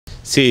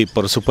Sí,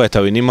 por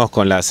supuesto, vinimos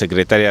con la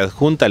secretaria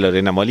adjunta,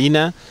 Lorena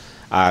Molina,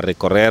 a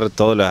recorrer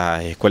todas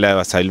las escuelas de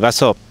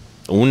Basavilbaso,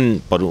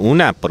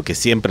 porque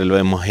siempre lo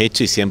hemos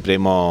hecho y siempre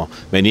hemos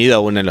venido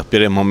aún en los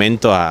peores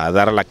momentos a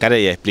dar la cara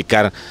y a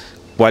explicar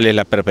cuál es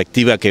la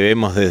perspectiva que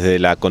vemos desde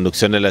la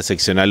conducción de la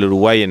seccional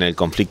Uruguay en el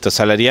conflicto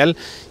salarial,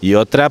 y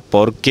otra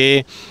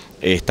porque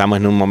estamos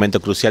en un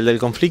momento crucial del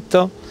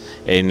conflicto,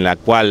 en la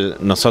cual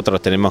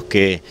nosotros tenemos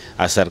que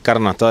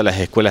acercarnos a todas las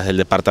escuelas del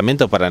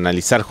departamento para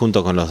analizar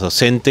junto con los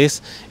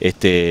docentes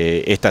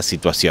esta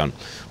situación.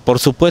 Por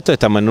supuesto,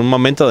 estamos en un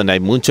momento donde hay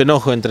mucho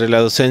enojo entre la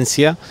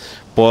docencia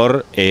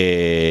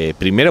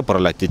primero por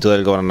la actitud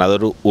del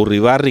gobernador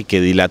Urribarri, que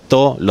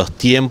dilató los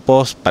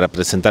tiempos para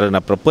presentar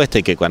una propuesta,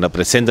 y que cuando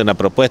presenta una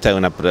propuesta es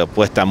una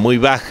propuesta muy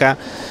baja,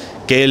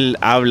 que él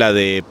habla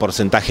de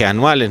porcentajes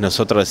anuales.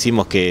 Nosotros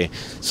decimos que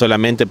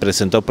solamente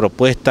presentó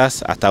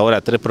propuestas, hasta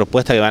ahora 3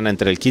 propuestas que van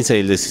entre el 15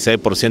 y el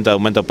 16% de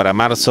aumento para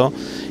marzo,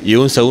 y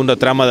un segundo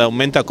tramo de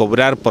aumento a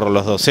cobrar por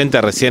los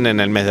docentes recién en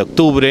el mes de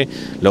octubre,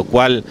 lo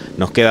cual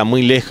nos queda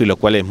muy lejos y lo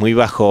cual es muy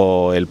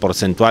bajo el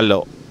porcentual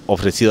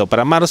ofrecido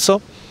para marzo.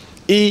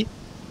 Y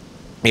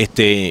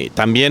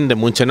también de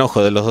mucho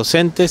enojo de los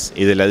docentes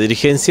y de la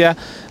dirigencia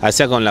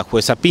hacia con la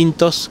jueza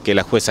Pintos, que es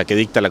la jueza que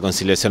dicta la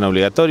conciliación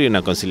obligatoria,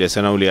 una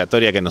conciliación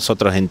obligatoria que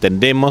nosotros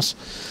entendemos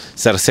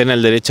cercena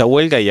el derecho a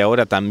huelga y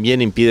ahora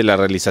también impide la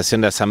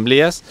realización de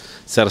asambleas,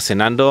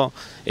 cercenando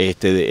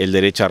el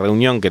derecho a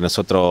reunión que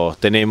nosotros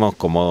tenemos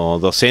como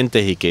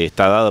docentes y que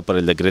está dado por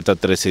el decreto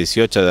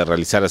 1318 de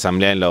realizar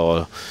asamblea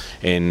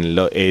en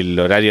el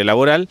horario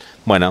laboral.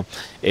 Bueno,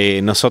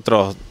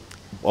 nosotros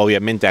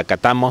obviamente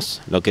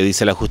acatamos lo que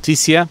dice la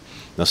justicia,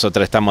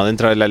 nosotros estamos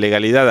dentro de la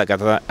legalidad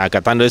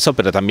acatando eso,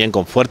 pero también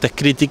con fuertes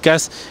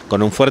críticas,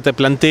 con un fuerte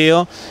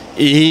planteo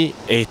y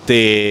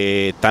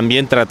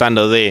también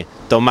tratando de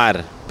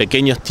tomar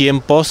pequeños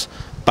tiempos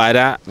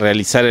para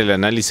realizar el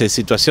análisis de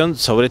situación,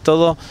 sobre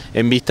todo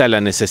en vista de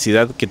la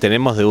necesidad que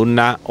tenemos de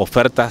una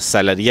oferta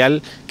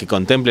salarial que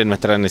contemple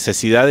nuestras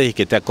necesidades y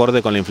que esté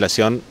acorde con la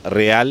inflación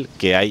real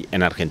que hay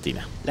en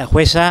Argentina. La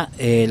jueza,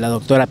 la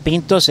doctora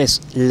Pintos,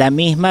 ¿es la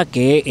misma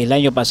que el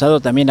año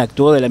pasado también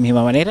actuó de la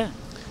misma manera?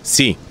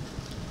 Sí,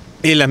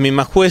 es la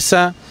misma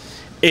jueza.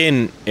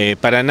 En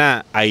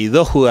Paraná hay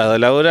 2 juzgados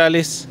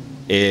laborales.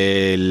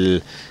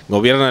 El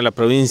gobierno de la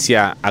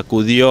provincia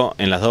acudió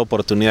en las 2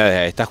 oportunidades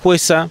a esta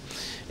jueza,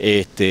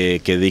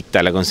 que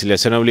dicta la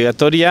conciliación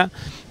obligatoria,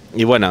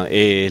 y bueno,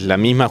 es la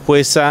misma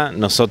jueza.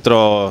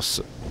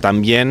 Nosotros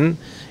también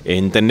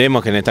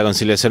entendemos que en esta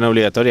conciliación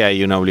obligatoria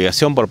hay una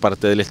obligación por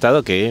parte del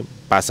Estado que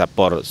pasa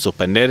por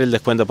suspender el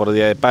descuento por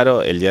día de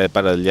paro. El día de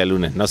paro del día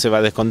lunes no se va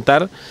a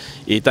descontar,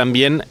 y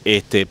también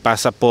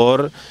pasa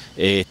por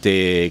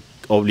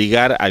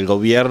obligar al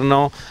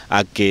gobierno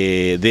a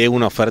que dé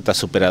una oferta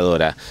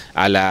superadora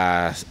a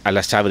la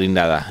ya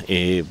brindada.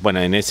 Bueno,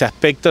 en ese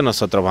aspecto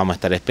nosotros vamos a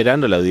estar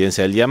esperando la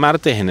audiencia del día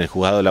martes en el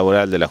juzgado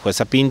laboral de la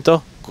jueza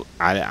Pinto,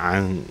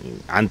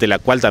 ante la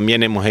cual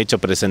también hemos hecho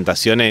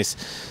presentaciones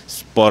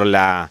por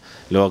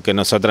lo que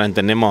nosotros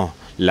entendemos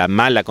la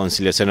mala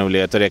conciliación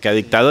obligatoria que ha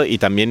dictado, y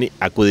también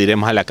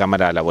acudiremos a la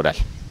Cámara Laboral.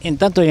 En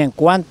tanto y en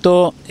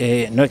cuanto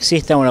no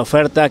exista una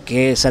oferta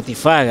que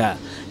satisfaga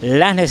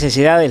las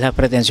necesidades, las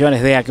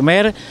pretensiones de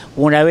ACMER,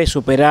 una vez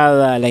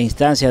superada la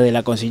instancia de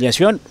la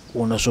conciliación,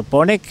 uno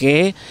supone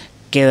que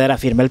quedará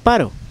firme el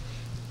paro.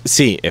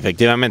 Sí,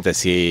 efectivamente,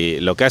 si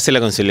lo que hace la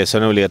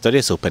conciliación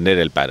obligatoria es suspender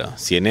el paro.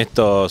 Si en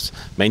estos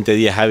 20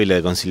 días hábiles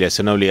de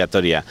conciliación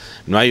obligatoria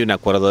no hay un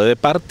acuerdo de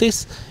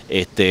partes,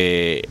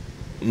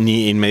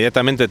 ni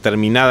inmediatamente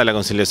terminada la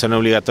conciliación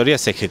obligatoria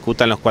se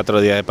ejecutan los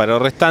 4 días de paro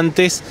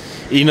restantes,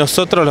 y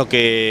nosotros lo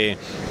que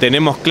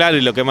tenemos claro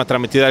y lo que hemos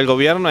transmitido al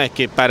gobierno es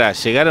que para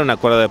llegar a un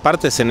acuerdo de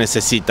partes se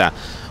necesita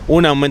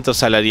un aumento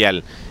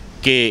salarial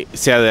que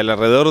sea de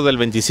alrededor del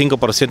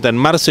 25% en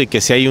marzo, y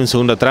que si hay un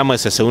segundo tramo,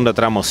 ese segundo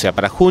tramo sea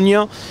para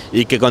junio,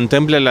 y que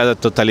contemple la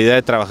totalidad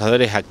de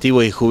trabajadores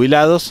activos y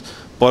jubilados,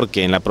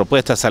 porque en la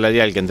propuesta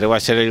salarial que entregó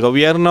ayer el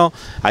gobierno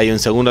hay un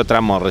segundo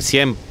tramo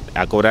recién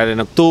a cobrar en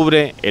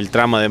octubre, el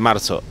tramo de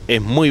marzo es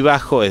muy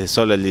bajo, es de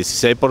solo el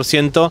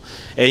 16%,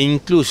 e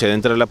incluye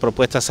dentro de la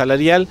propuesta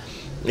salarial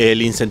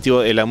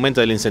el aumento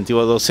del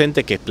incentivo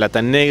docente, que es plata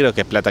en negro,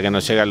 que es plata que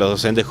nos llega a los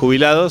docentes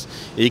jubilados,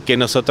 y que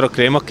nosotros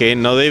creemos que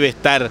no debe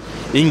estar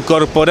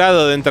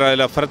incorporado dentro de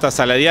la oferta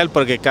salarial,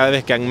 porque cada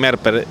vez que ACMER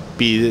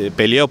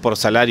peleó por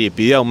salario y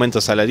pidió aumento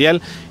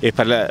salarial es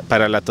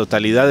para la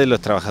totalidad de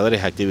los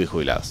trabajadores activos y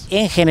jubilados.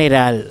 En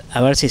general,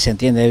 a ver si se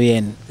entiende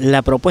bien,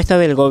 la propuesta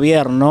del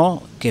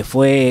gobierno, que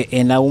fue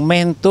en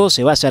aumento,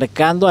 se va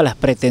acercando a las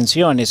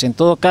pretensiones. En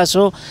todo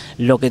caso,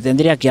 lo que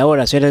tendría que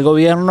ahora hacer el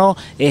gobierno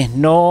es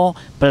no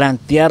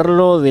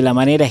plantearlo de la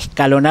manera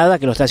escalonada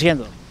que lo está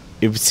haciendo.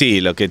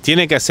 Sí, lo que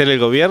tiene que hacer el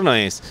gobierno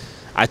es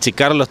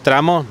achicar los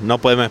tramos. No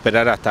podemos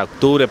esperar hasta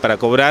octubre para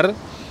cobrar.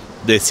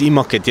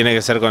 Decimos que tiene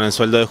que ser con el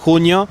sueldo de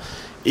junio,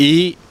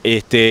 y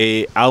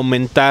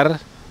aumentar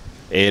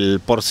el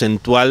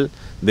porcentual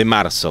de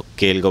marzo,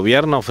 que el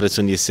gobierno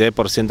ofrece un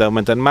 16% de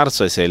aumento en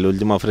marzo, ese es el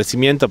último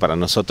ofrecimiento, para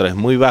nosotros es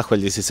muy bajo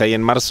el 16%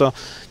 en marzo,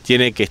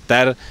 tiene que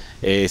estar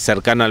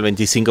cercano al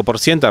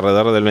 25%,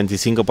 alrededor del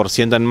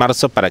 25% en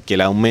marzo para que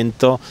el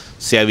aumento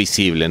sea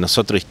visible.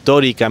 Nosotros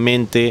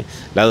históricamente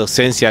la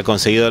docencia ha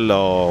conseguido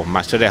los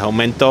mayores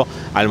aumentos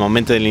al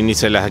momento del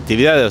inicio de las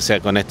actividades, o sea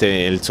con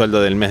el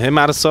sueldo del mes de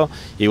marzo,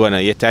 y bueno,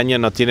 y este año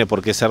no tiene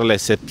por qué ser la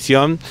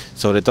excepción,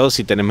 sobre todo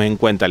si tenemos en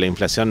cuenta la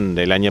inflación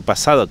del año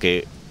pasado,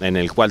 en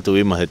el cual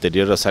tuvimos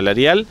deterioro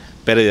salarial,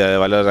 pérdida de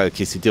valor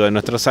adquisitivo de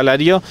nuestro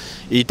salario,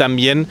 y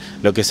también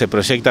lo que se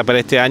proyecta para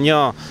este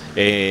año,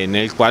 en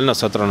el cual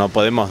nosotros no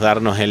podemos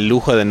darnos el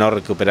lujo de no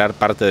recuperar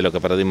parte de lo que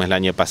perdimos el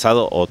año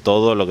pasado o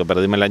todo lo que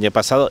perdimos el año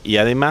pasado, y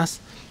además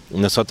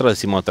nosotros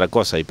decimos otra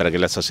cosa, y para que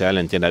la sociedad lo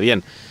entienda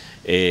bien,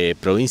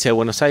 Provincia de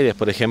Buenos Aires,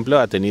 por ejemplo,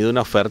 ha tenido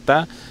una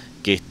oferta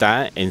que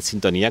está en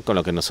sintonía con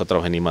lo que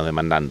nosotros venimos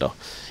demandando.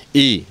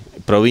 Y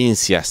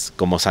provincias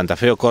como Santa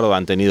Fe o Córdoba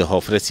han tenido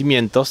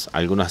ofrecimientos,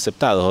 algunos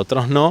aceptados,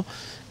 otros no,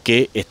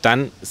 que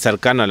están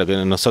cercanos a lo que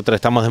nosotros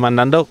estamos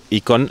demandando,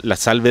 y con la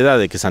salvedad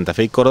de que Santa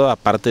Fe y Córdoba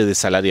parte de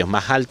salarios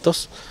más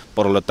altos.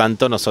 Por lo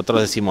tanto, nosotros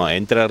decimos,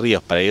 Entre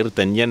Ríos, para ir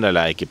tendiendo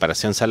la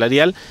equiparación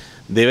salarial,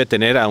 debe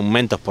tener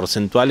aumentos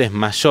porcentuales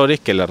mayores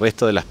que el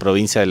resto de las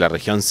provincias de la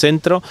región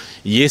centro,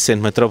 y ese es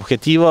nuestro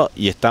objetivo,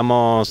 y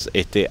estamos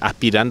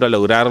aspirando a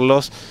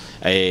lograrlos,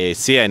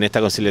 sea en esta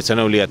conciliación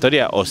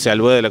obligatoria o sea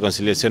luego de la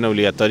conciliación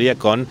obligatoria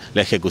con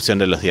la ejecución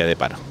de los días de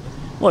paro.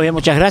 Muy bien,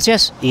 muchas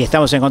gracias y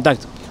estamos en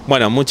contacto.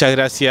 Bueno, muchas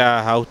gracias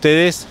a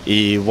ustedes,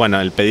 y bueno,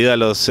 el pedido a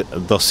los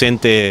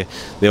docentes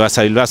de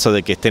Basavilbaso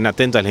de que estén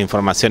atentos a las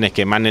informaciones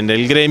que emanen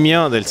del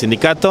gremio, del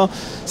sindicato.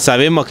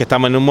 Sabemos que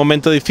estamos en un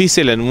momento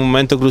difícil, en un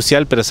momento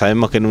crucial, pero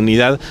sabemos que en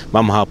unidad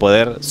vamos a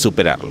poder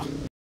superarlo.